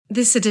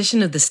This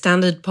edition of the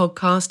Standard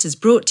Podcast is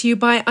brought to you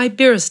by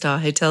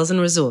Iberostar Hotels and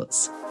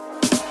Resorts.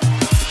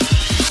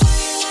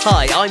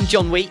 Hi, I'm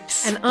John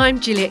Weeks. And I'm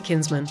Juliet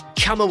Kinsman.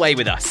 Come away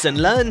with us and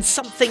learn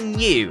something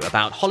new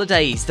about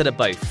holidays that are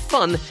both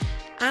fun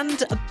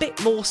and a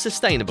bit more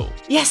sustainable.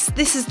 Yes,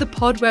 this is the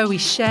pod where we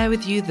share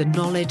with you the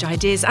knowledge,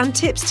 ideas and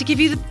tips to give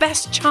you the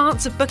best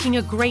chance of booking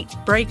a great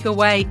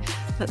breakaway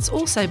that's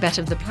also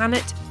better for the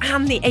planet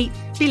and the 8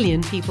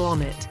 billion people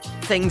on it.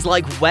 Things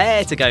like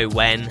where to go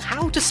when,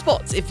 how to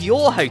spot if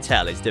your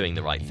hotel is doing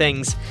the right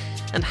things,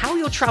 and how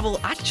your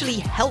travel actually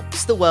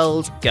helps the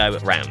world go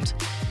round.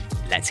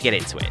 Let's get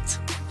into it.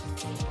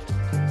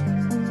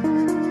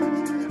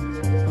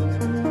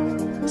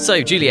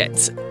 So,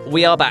 Juliet,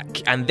 we are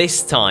back, and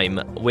this time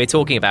we're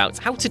talking about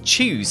how to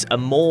choose a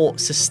more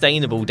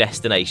sustainable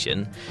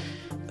destination.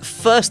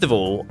 First of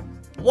all,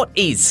 what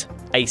is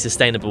a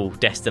sustainable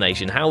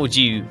destination? How would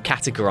you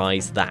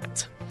categorise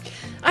that?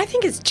 I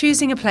think it's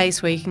choosing a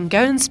place where you can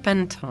go and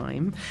spend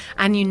time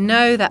and you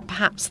know that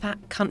perhaps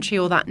that country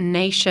or that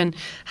nation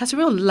has a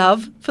real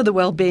love for the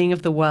well-being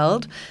of the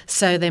world.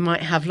 So they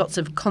might have lots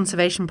of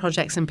conservation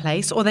projects in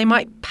place, or they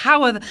might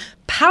power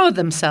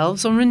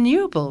themselves on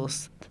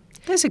renewables.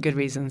 Those are good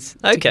reasons.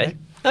 Okay.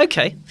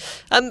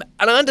 And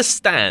I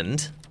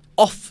understand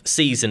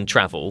off-season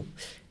travel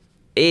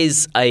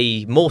is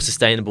a more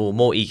sustainable,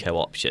 more eco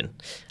option.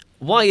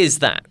 Why is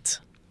that?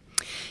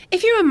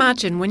 If you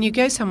imagine when you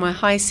go somewhere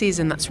high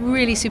season that's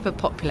really super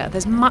popular,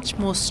 there's much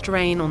more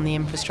strain on the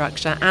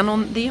infrastructure and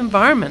on the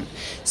environment.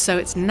 So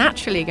it's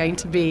naturally going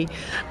to be,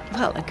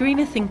 a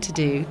greener thing to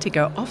do to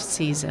go off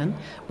season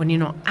when you're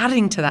not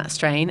adding to that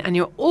strain and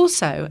you're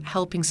also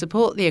helping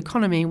support the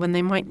economy when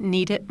they might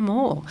need it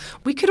more.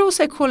 We could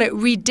also call it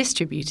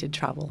redistributed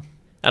travel.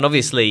 And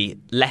obviously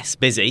less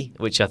busy,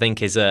 which I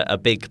think is a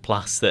big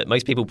plus that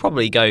most people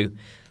probably go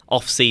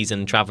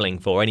off-season travelling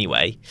for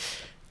anyway.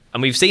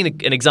 And we've seen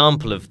an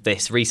example of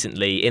this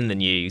recently in the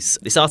news.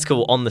 This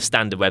article on the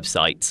Standard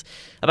website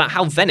about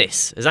how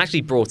Venice has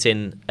actually brought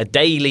in a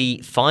daily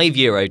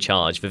 €5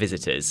 charge for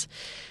visitors.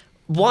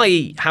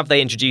 Why have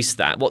they introduced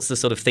that? What's the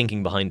sort of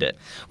thinking behind it?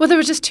 Well, there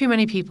were just too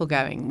many people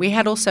going. We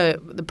had also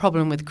the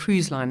problem with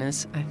cruise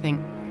liners, I think,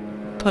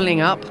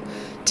 pulling up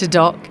to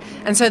dock.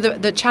 And so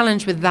the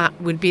challenge with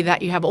that would be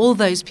that you have all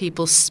those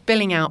people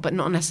spilling out but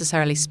not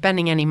necessarily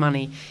spending any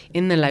money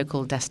in the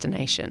local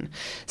destination.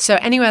 So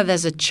anywhere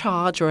there's a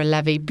charge or a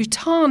levy,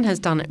 Bhutan has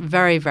done it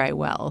very, very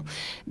well.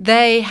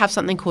 They have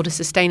something called a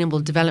sustainable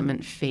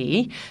development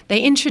fee.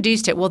 They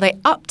introduced it, they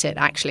upped it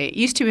actually. It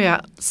used to be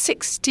about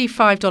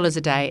 $65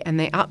 a day and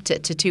they upped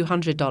it to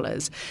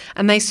 $200.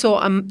 And they saw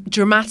a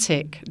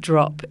dramatic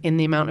drop in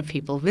the amount of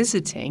people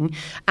visiting.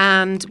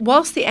 And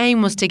whilst the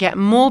aim was to get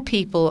more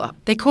people,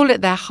 they call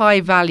it their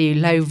high-value,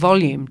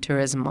 low-volume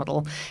tourism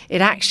model. It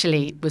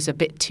actually was a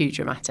bit too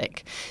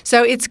dramatic.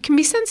 So it can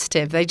be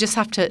sensitive. They just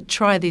have to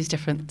try these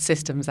different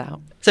systems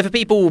out. So for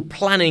people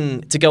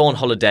planning to go on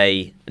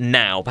holiday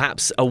now,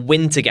 perhaps a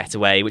winter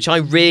getaway, which I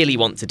really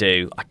want to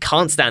do, I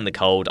can't stand the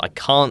cold, I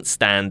can't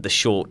stand the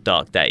short,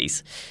 dark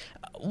days.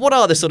 What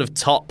are the sort of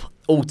top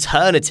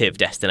alternative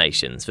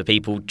destinations for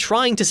people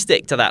trying to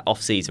stick to that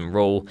off-season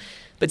rule,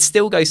 but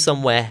still go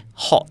somewhere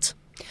hot?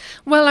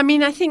 Well,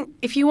 I think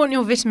if you want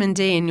your vitamin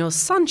D and your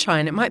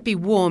sunshine, it might be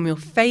warm. Your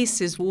face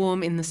is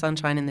warm in the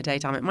sunshine in the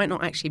daytime. It might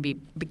not actually be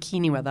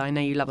bikini weather. I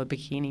know you love a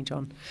bikini,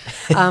 John.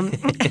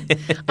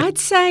 I'd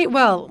say,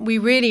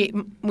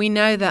 we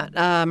know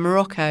that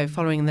Morocco,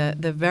 following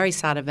the very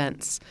sad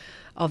events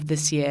of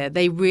this year,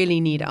 they really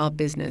need our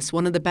business.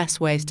 One of the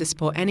best ways to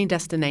support any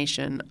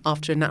destination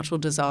after a natural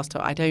disaster,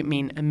 I don't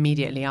mean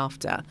immediately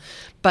after,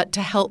 but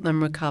to help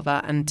them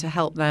recover and to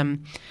help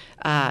them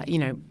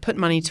put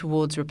money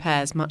towards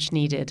repairs much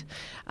needed.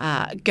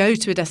 Go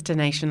to a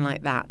destination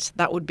like that.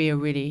 That would be a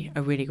really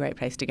great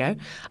place to go.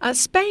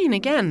 Spain,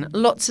 again,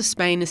 lots of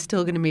Spain is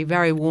still going to be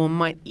very warm,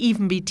 might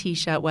even be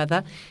T-shirt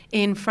weather.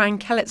 In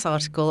Frank Kellett's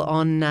article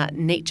on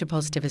nature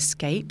positive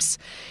escapes,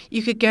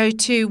 you could go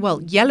to,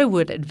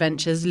 Yellowwood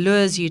Adventures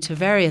lures you to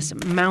various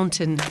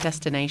mountain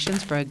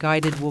destinations for a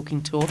guided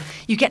walking tour.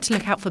 You get to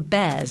look out for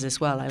bears as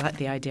well. I like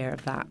the idea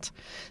of that.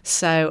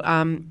 So,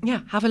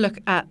 have a look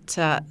at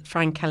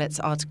Frank Kellett's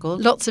article.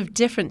 Lots of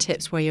different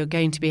tips where you're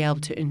going to be able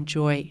to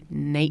enjoy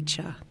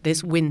nature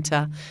this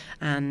winter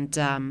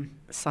and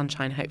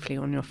sunshine hopefully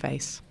on your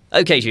face.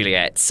 Okay,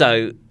 Juliet,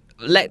 so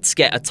let's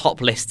get a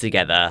top list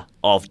together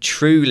of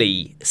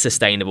truly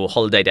sustainable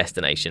holiday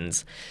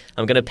destinations.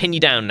 I'm going to pin you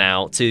down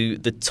now to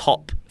the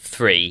top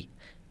 3.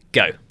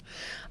 Go.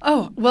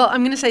 Oh, well,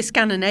 I'm going to say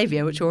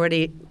Scandinavia, which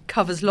already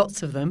covers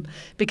lots of them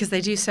because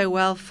they do so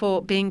well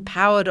for being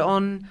powered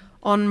on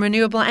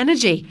renewable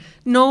energy.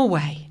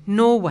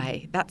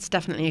 Norway, that's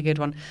definitely a good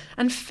one.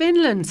 And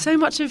Finland, so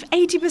much of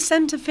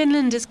 80% of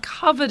Finland is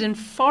covered in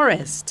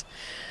forest.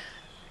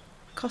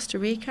 Costa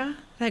Rica.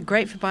 They're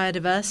great for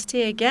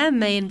biodiversity. Again,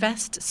 they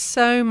invest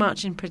so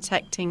much in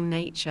protecting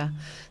nature.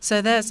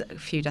 So there's a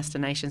few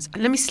destinations.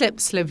 And let me slip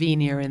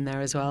Slovenia in there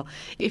as well.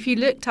 If you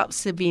looked up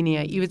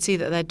Slovenia, you would see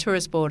that their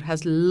tourist board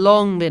has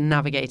long been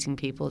navigating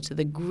people to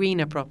the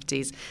greener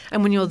properties.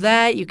 And when you're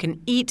there, you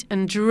can eat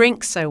and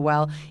drink so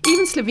well.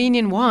 Even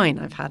Slovenian wine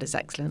I've had is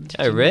excellent.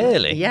 Oh,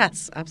 really?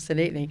 Yes,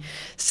 absolutely.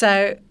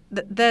 So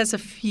there's a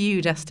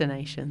few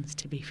destinations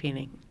to be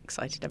feeling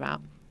excited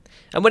about.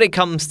 And when it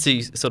comes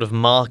to sort of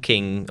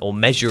marking or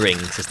measuring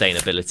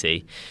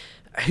sustainability,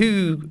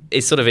 who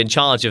is sort of in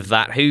charge of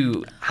that?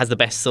 Who has the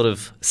best sort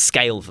of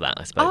scale for that,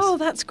 I suppose? Oh,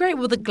 that's great.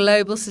 Well, the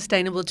Global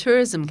Sustainable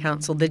Tourism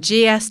Council, the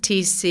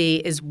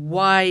GSTC, is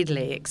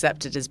widely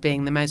accepted as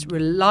being the most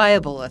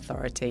reliable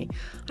authority.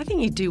 I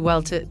think you'd do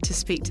well to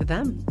speak to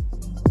them.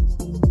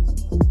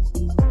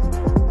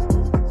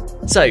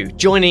 So,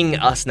 joining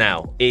us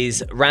now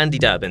is Randy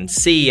Durbin,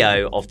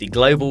 CEO of the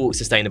Global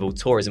Sustainable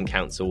Tourism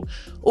Council,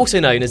 also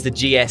known as the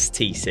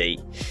GSTC.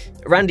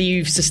 Randy,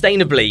 you've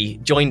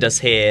sustainably joined us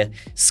here,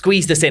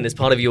 squeezed us in as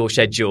part of your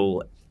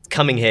schedule,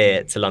 coming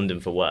here to London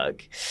for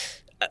work.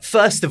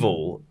 First of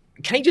all,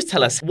 can you just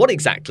tell us what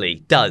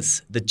exactly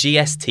does the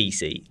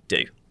GSTC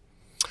do?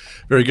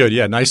 Very good.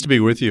 Yeah, nice to be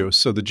with you.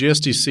 So the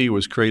GSTC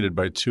was created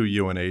by 2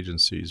 UN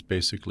agencies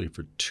basically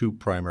for 2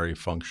 primary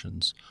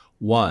functions.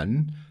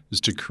 One is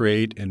to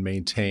create and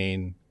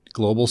maintain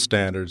global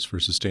standards for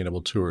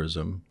sustainable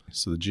tourism.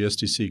 So the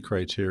GSTC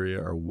criteria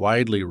are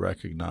widely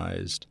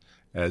recognized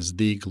as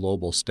the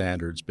global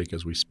standards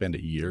because we spend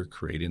a year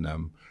creating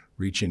them,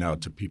 reaching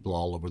out to people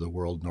all over the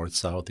world, north,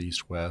 south,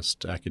 east,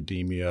 west,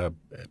 academia,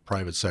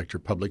 private sector,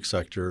 public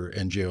sector,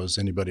 NGOs,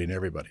 anybody and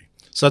everybody.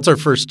 So that's our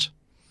first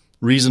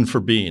reason for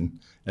being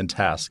and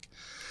task.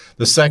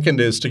 The second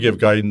is to give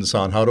guidance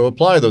on how to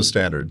apply those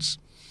standards.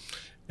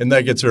 And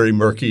that gets very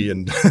murky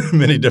and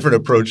many different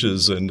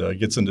approaches and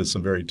gets into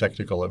some very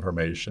technical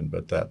information.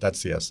 But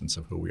that's the essence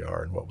of who we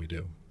are and what we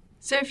do.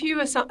 So if you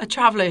are a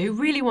traveller who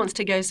really wants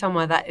to go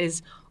somewhere that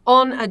is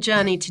on a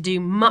journey to do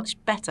much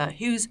better,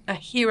 who's a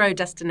hero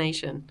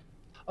destination?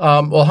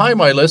 Well, high on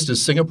my list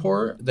is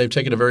Singapore. They've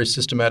taken a very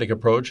systematic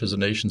approach as a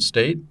nation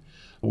state.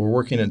 We're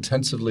working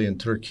intensively in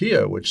Turkey,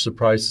 which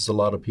surprises a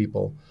lot of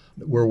people.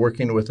 We're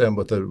working with them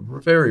with a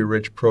very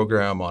rich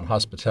program on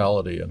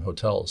hospitality and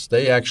hotels.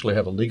 They actually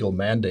have a legal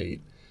mandate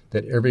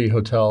that every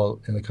hotel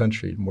in the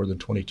country, more than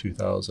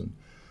 22,000,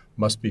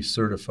 must be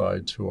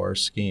certified to our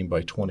scheme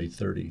by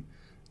 2030.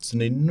 It's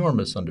an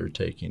enormous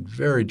undertaking,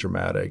 very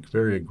dramatic,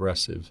 very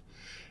aggressive.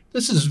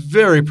 This is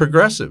very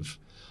progressive.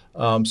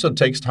 So it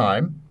takes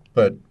time,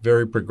 but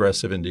very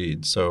progressive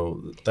indeed.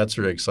 So that's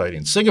very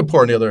exciting.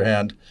 Singapore, on the other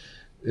hand,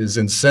 is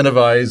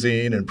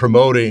incentivizing and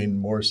promoting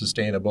more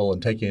sustainable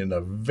and taking a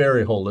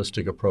very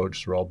holistic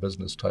approach through all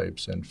business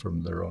types and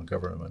from their own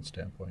government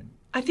standpoint.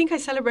 I think I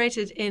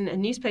celebrated in a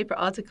newspaper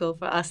article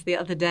for us the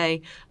other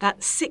day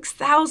that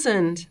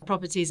 6,000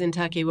 properties in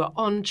Turkey were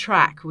on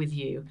track with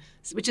you,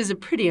 which is a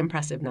pretty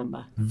impressive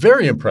number.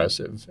 Very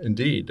impressive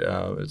indeed.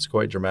 It's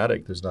quite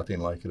dramatic. There's nothing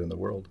like it in the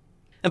world.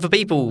 And for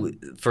people,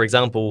 for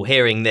example,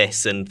 hearing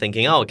this and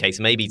thinking, oh, okay,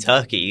 so maybe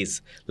Turkey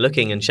is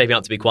looking and shaping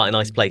up to be quite a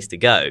nice place to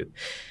go,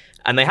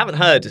 and they haven't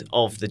heard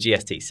of the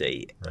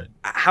GSTC, right.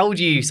 How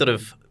do you sort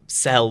of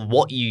sell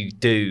what you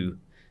do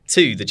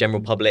to the general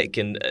public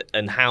and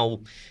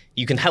how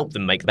you can help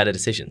them make better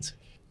decisions?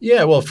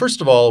 Yeah, well,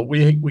 first of all,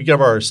 we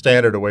give our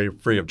standard away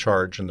free of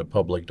charge in the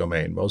public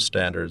domain. Most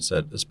standards,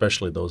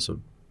 especially those that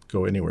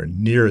go anywhere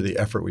near the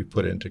effort we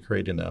put into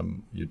creating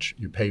them,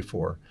 you pay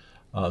for.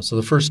 So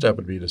the first step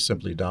would be to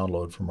simply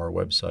download from our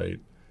website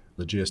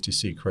the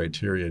GSTC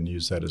criteria and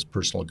use that as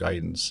personal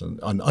guidance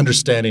and on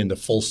understanding the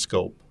full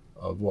scope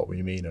of what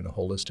we mean in a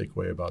holistic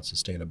way about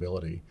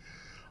sustainability.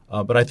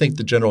 But I think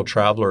the general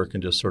traveler can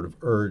just sort of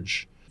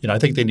urge, I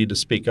think they need to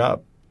speak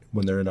up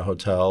when they're in a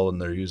hotel and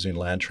they're using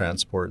land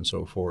transport and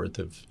so forth.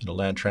 If,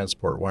 land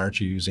transport, why aren't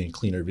you using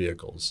cleaner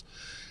vehicles?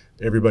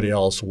 Everybody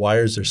else, why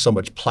is there so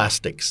much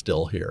plastic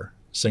still here?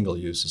 Single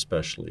use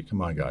especially.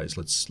 Come on, guys,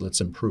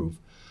 let's improve.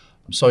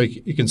 So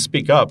you can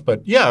speak up.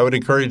 But yeah, I would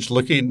encourage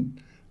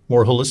looking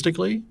more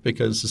holistically,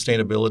 because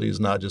sustainability is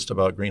not just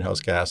about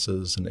greenhouse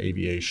gases and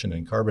aviation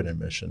and carbon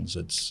emissions.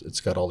 It's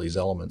got all these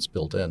elements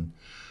built in.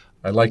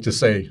 I like to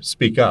say,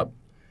 speak up.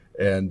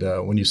 And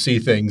when you see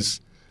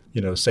things,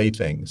 say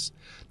things.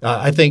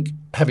 I think,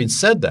 having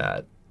said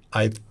that,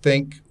 I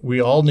think we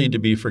all need to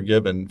be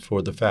forgiven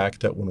for the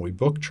fact that when we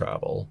book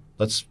travel,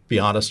 let's be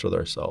honest with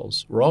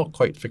ourselves, we're all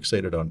quite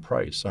fixated on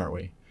price, aren't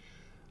we?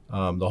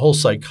 The whole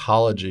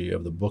psychology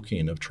of the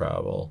booking of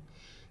travel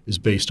is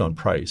based on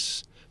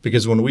price.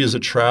 Because when we as a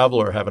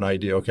traveler have an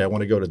idea, okay, I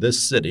want to go to this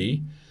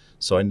city,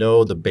 so I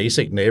know the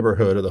basic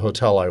neighborhood of the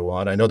hotel I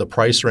want, I know the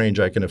price range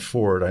I can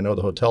afford, I know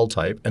the hotel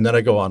type, and then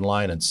I go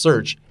online and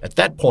search. At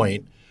that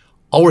point,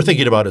 all we're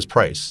thinking about is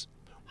price.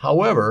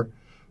 However,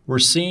 we're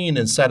seeing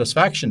in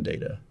satisfaction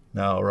data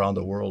now around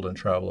the world in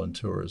travel and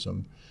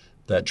tourism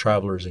that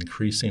travelers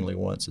increasingly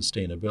want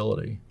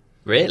sustainability.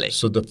 Really?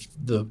 So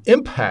the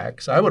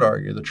impacts, I would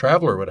argue, the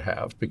traveler would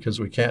have, because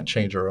we can't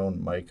change our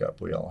own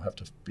makeup. We all have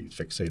to be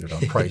fixated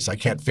on price. I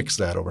can't fix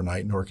that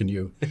overnight, nor can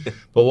you.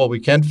 But what we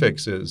can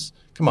fix is,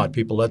 come on,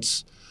 people,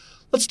 let's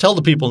tell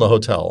the people in the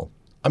hotel,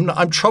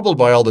 I'm troubled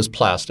by all this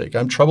plastic.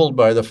 I'm troubled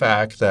by the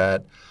fact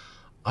that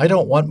I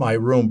don't want my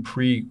room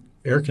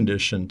pre-air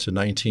conditioned to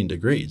 19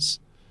 degrees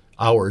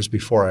hours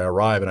before I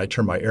arrive, and I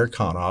turn my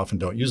aircon off and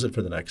don't use it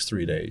for the next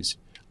 3 days.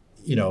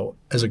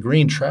 As a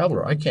green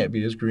traveler, I can't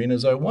be as green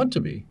as I want to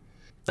be.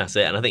 That's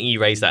it. And I think you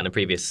raised that in a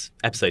previous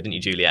episode, didn't you,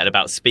 Juliet,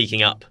 about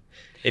speaking up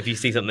if you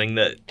see something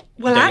that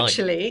Well, you don't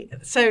actually,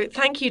 so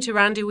thank you to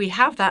Randy. We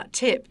have that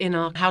tip in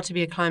our How to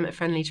Be a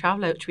Climate-Friendly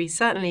Traveller, which we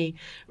certainly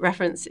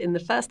reference in the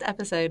first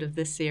episode of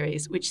this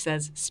series, which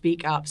says,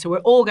 speak up. So we're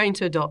all going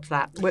to adopt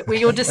that. We're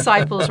your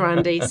disciples,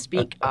 Randy.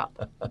 Speak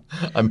up.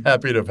 I'm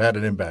happy to have had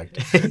an impact.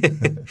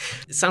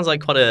 It sounds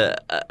like quite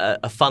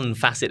a fun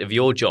facet of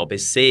your job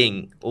is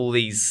seeing all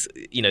these,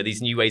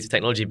 these new ways of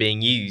technology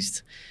being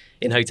used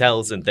in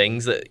hotels and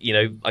things that,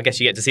 I guess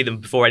you get to see them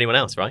before anyone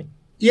else, right?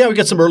 Yeah, we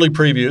get some early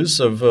previews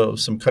of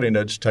some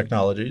cutting-edge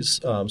technologies,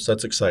 so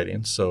that's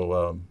exciting.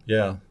 So,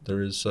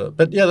 there is.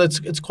 But yeah,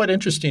 it's quite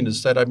interesting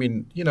is that,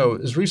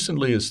 as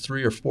recently as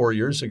 3 or 4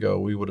 years ago,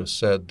 we would have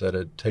said that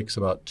it takes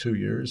about 2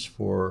 years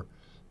for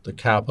the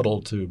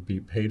capital to be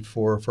paid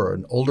for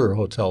an older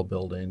hotel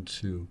building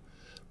to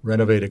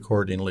renovate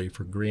accordingly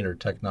for greener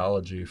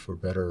technology, for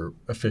better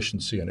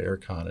efficiency in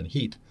aircon and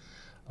heat.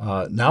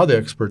 Now the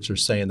experts are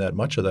saying that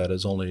much of that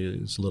is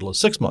only as little as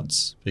 6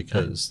 months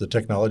because the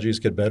technologies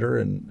get better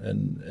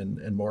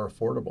and more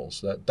affordable.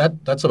 So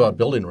that's about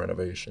building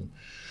renovation.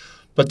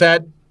 But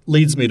that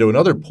leads me to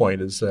another point,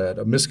 is that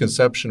a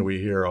misconception we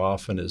hear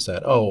often is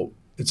that,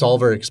 it's all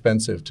very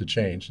expensive to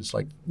change. It's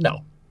like,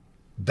 no,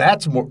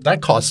 that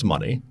costs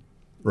money,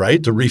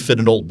 right, to refit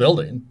an old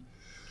building.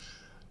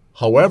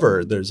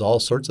 However, there's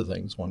all sorts of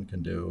things one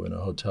can do in a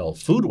hotel.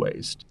 Food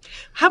waste.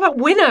 How about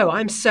Winnow?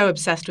 I'm so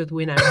obsessed with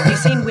Winnow. Have you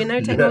seen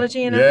Winnow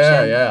technology in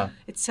action? Yeah.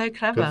 It's so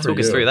clever. Talk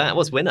us through that.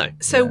 What's Winnow?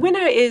 So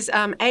Winnow is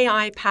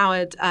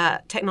AI-powered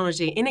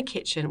technology in a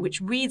kitchen which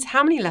reads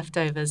how many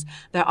leftovers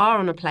there are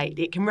on a plate.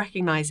 It can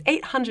recognize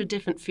 800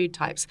 different food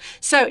types.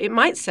 So it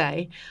might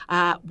say,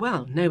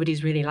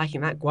 nobody's really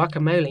liking that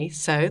guacamole,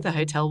 so the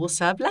hotel will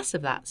serve less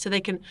of that. So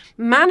they can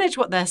manage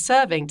what they're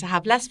serving to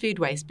have less food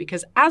waste,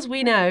 because as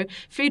we know,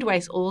 food waste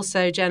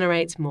also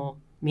generates more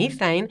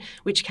methane,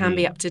 which can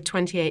be up to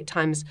 28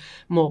 times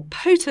more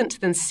potent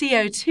than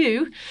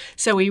CO2.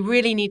 So we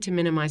really need to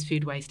minimize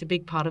food waste, a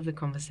big part of the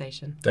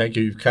conversation. Thank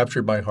you. You've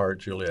captured my heart,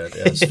 Juliet.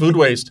 Yes, food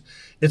waste.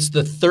 It's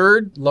the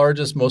third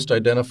largest, most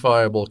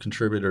identifiable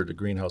contributor to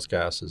greenhouse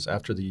gases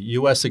after the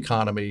U.S.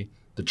 economy,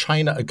 the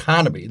China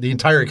economy, the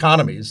entire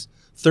economy's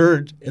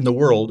third in the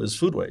world is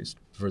food waste,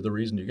 for the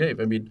reason you gave.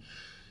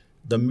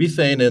 The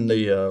methane in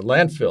the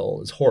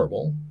landfill is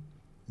horrible.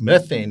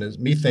 Methane.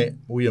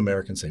 We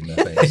Americans say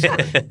methane.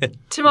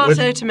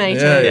 Sorry. Tomato.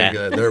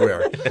 Yeah, there we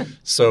are.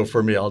 So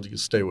for me, I'll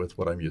just stay with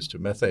what I'm used to.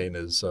 Methane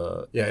is,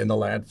 in the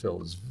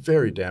landfill is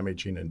very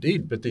damaging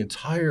indeed. But the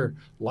entire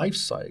life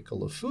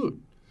cycle of food,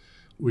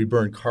 we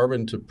burn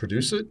carbon to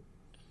produce it,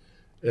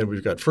 and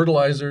we've got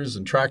fertilizers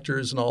and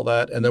tractors and all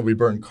that, and then we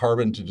burn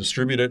carbon to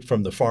distribute it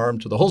from the farm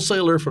to the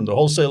wholesaler, from the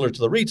wholesaler to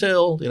the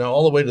retail,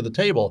 all the way to the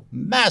table.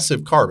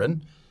 Massive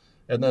carbon,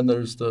 and then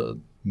there's the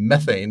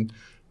methane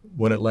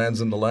when it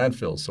lands in the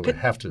landfill, so we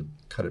have to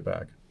cut it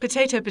back.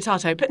 Potato,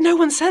 but no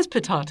one says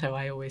potato,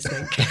 I always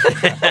think.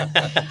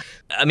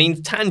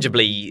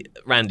 Tangibly,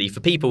 Randy,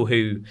 for people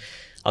who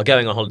are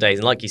going on holidays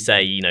and, like you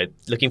say,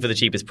 looking for the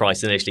cheapest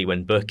price initially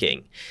when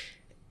booking,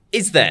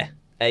 is there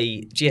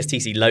a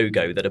GSTC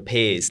logo that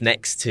appears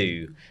next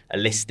to a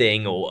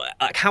listing, or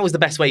how is the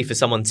best way for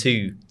someone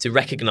to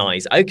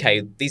recognize,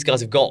 okay, these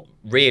guys have got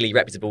really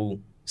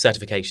reputable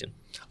certification?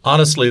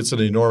 Honestly, it's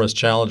an enormous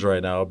challenge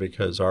right now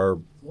because our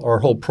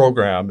whole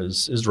program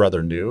is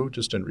rather new,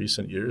 just in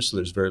recent years, so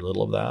there's very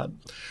little of that.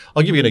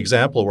 I'll give you an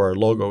example where our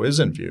logo is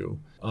in view.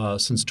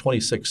 Since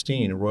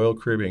 2016, Royal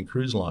Caribbean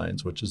Cruise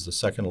Lines, which is the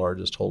second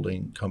largest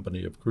holding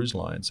company of cruise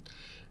lines,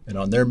 and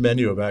on their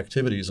menu of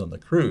activities on the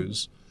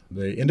cruise,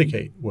 they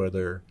indicate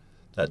whether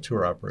that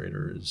tour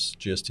operator is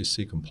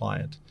GSTC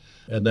compliant.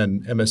 And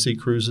then MSC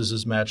Cruises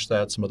has matched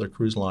that, some other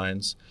cruise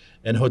lines.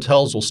 And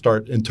hotels will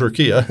start in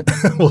Turkey.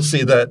 We'll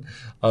see that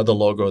the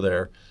logo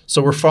there.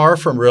 So we're far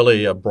from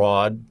really a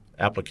broad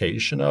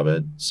application of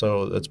it.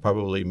 So that's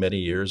probably many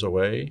years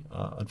away,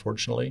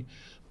 unfortunately.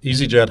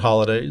 EasyJet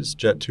Holidays,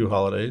 Jet2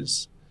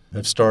 Holidays,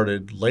 have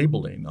started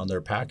labeling on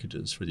their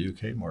packages for the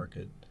UK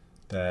market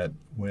that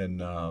when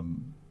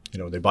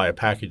they buy a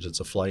package that's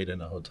a flight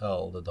in a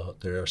hotel,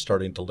 that they're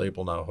starting to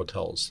label now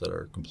hotels that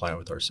are compliant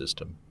with our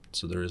system.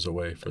 So there is a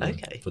way for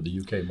the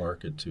UK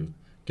market to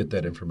get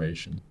that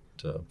information.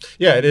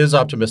 It is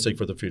optimistic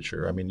for the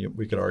future.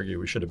 We could argue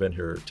we should have been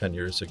here 10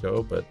 years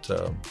ago, but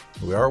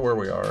we are where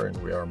we are, and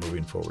we are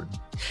moving forward.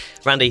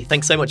 Randy,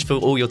 thanks so much for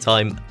all your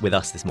time with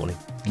us this morning.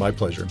 My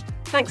pleasure.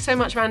 Thanks so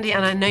much, Randy.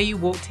 And I know you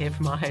walked here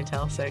from our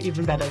hotel, so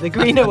even better, the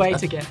greener way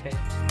to get here.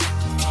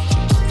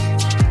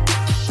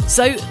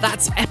 So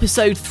that's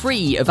episode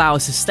 3 of our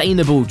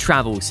sustainable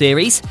travel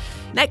series.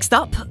 Next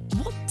up,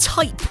 what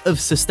type of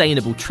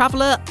sustainable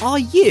traveller are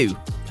you?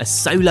 A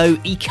solo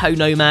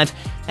eco-nomad,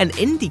 an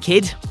indie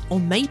kid, or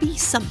maybe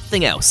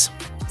something else?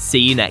 See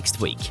you next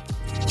week.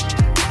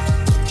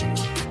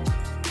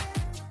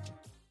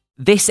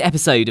 This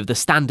episode of the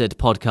Standard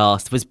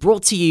Podcast was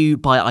brought to you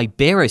by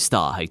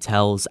Iberostar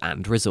Hotels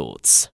and Resorts.